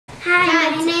Hi,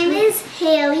 my name is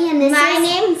Haley, and my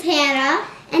name's Hannah.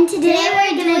 And today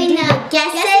we're doing the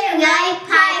Guess It Right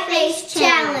Pie Face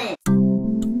Challenge.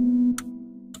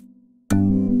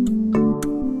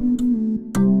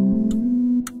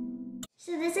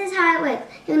 So this is how it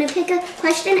works. You're gonna pick a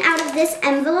question out of this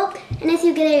envelope, and if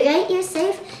you get it right, you're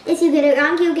safe. If you get it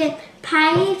wrong, you get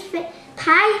pie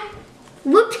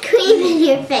whipped cream in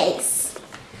your face.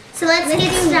 So let's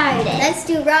get started. Let's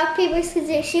do rock, paper,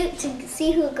 scissors, shoot to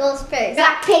see who goes first.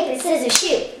 Rock, paper, scissors,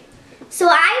 shoot. So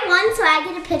I won, so I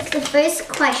get to pick the first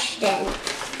question.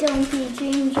 Don't be a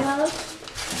dream job.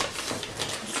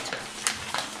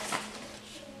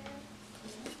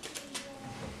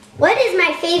 What is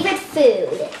my favorite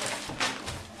food?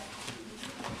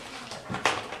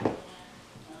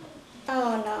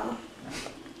 Oh no.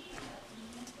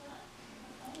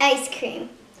 Ice cream.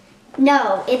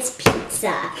 No, it's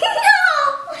pizza. No!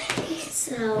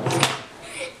 So,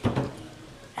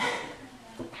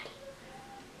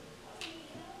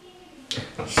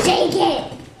 shake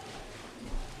it.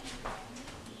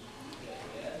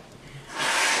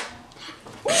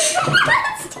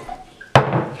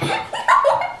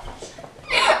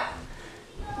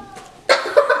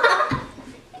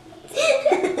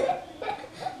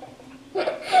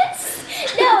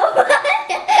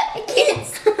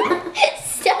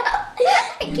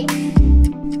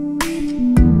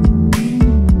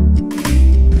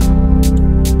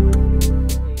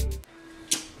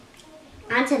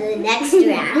 On to the next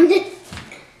round.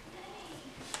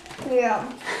 Yeah.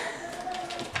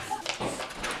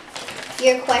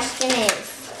 Your question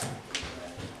is,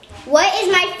 what is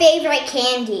my favorite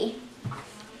candy?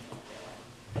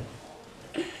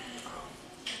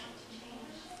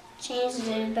 Changed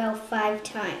it about 5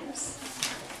 times.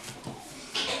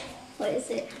 What is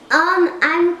it?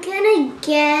 I'm gonna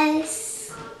guess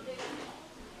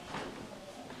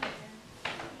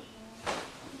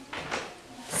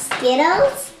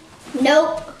Skittles?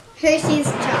 Nope. Hershey's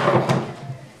chocolate.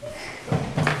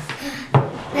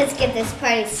 Let's get this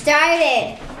party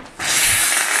started.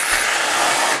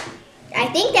 I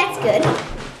think that's good.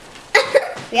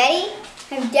 Ready?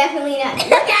 I'm definitely not.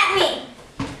 Look at me.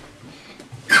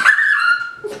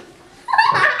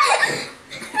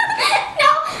 No,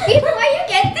 before you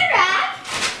get the rack.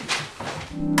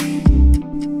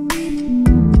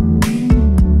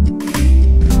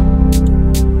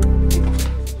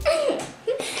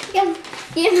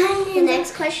 The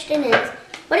next question is,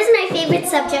 what is my favorite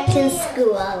subject in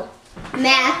school?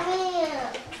 Math.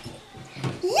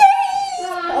 Yay!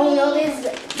 Oh no,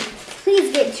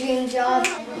 please get dream job.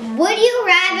 Would you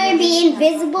rather be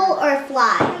invisible or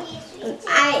fly?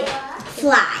 I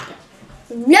fly.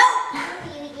 No!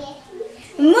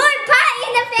 More pie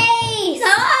in the face!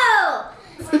 No!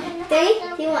 3,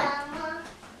 2, 1.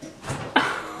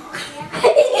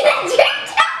 It's gonna drip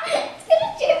down! It's gonna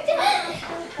drip down!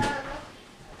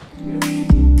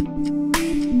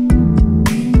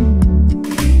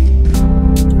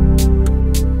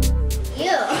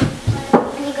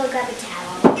 Grab a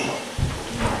towel.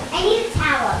 I need a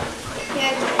towel.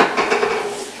 Here.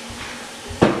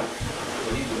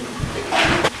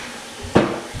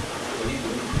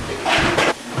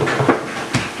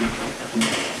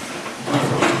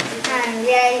 I'm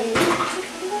ready.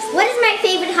 What is my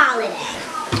favorite holiday?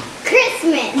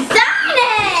 Christmas. Darn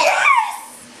it! Yes!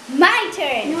 My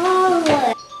turn. No.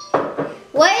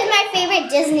 What is my favorite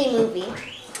Disney movie?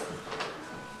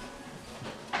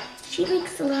 She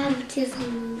likes a lot of Disney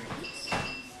movies.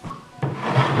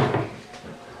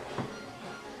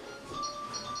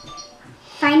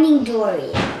 Finding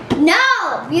Dory. No!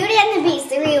 Beauty and the Beast,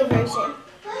 the real version.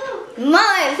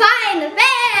 More pie in the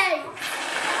face!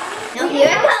 No, you're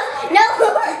close. No,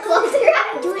 close your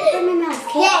eyes. Do it from your mouth.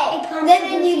 Okay,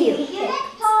 then you do.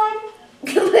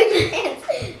 Put your hands.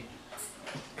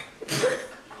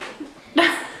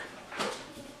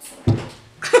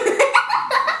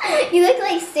 You look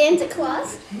like Santa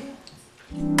Claus.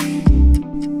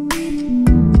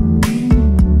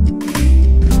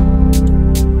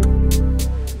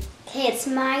 Okay, it's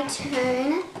my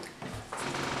turn.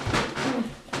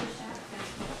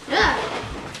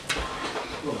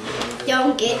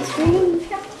 Don't get screamed.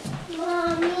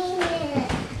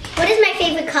 What is my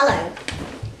favorite color?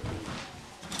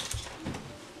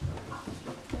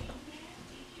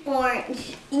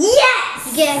 Orange. Yes!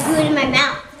 You get good in my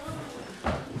mouth.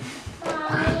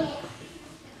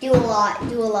 Do a lot,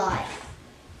 do a lot.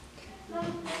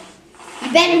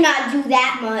 You better not do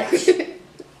that much.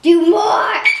 Do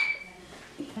more.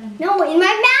 No, in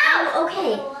my mouth.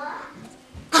 Okay.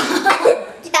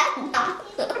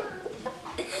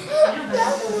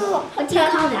 What do you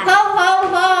call that? Ho, ho,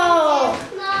 ho. Yes,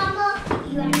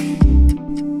 Mama.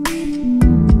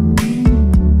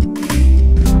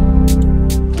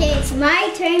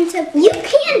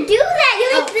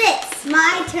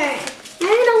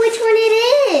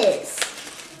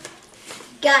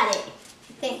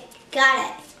 Got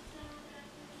it.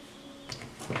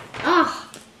 Oh,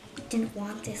 didn't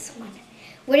want this one.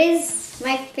 What is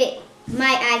my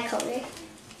eye color?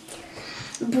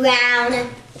 Brown.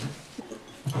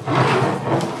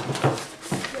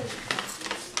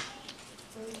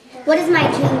 What is my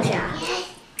dream job?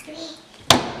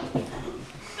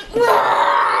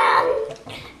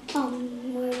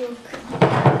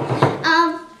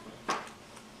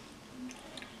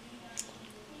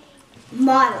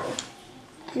 Model.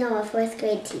 No, a 4th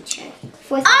grade teacher.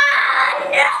 No!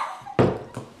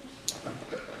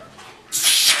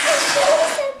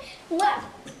 What?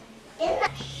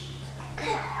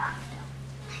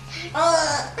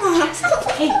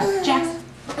 Hey, Jax.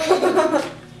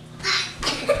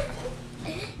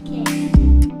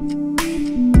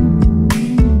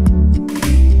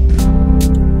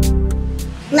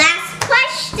 Last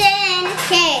question.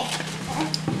 Okay.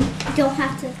 Don't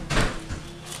have to.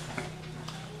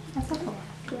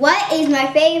 What is my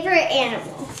favorite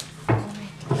animal?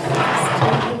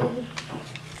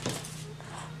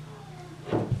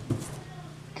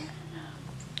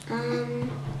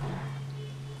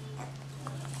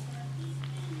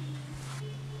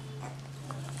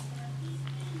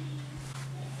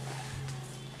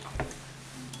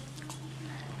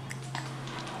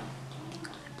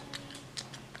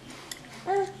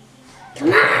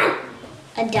 Come on!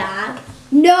 A dog?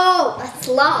 No, a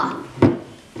sloth.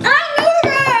 I knew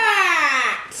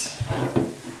that!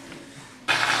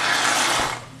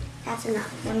 That's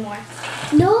enough. One more.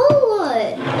 No!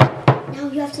 Now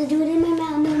you have to do it in my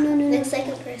mouth. No. Looks like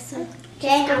a person.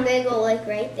 Okay, I'm gonna go like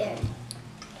right there.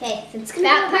 Okay, since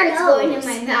that part's going in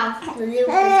my mouth, the little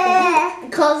part's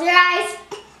going. Close your eyes.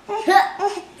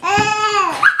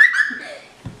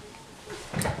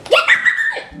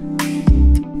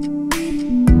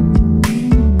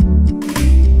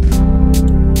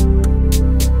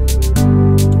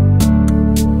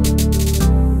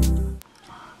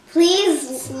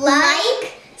 Please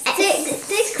like,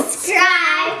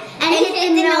 subscribe, and hit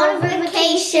the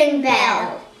notification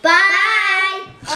bell. Bye!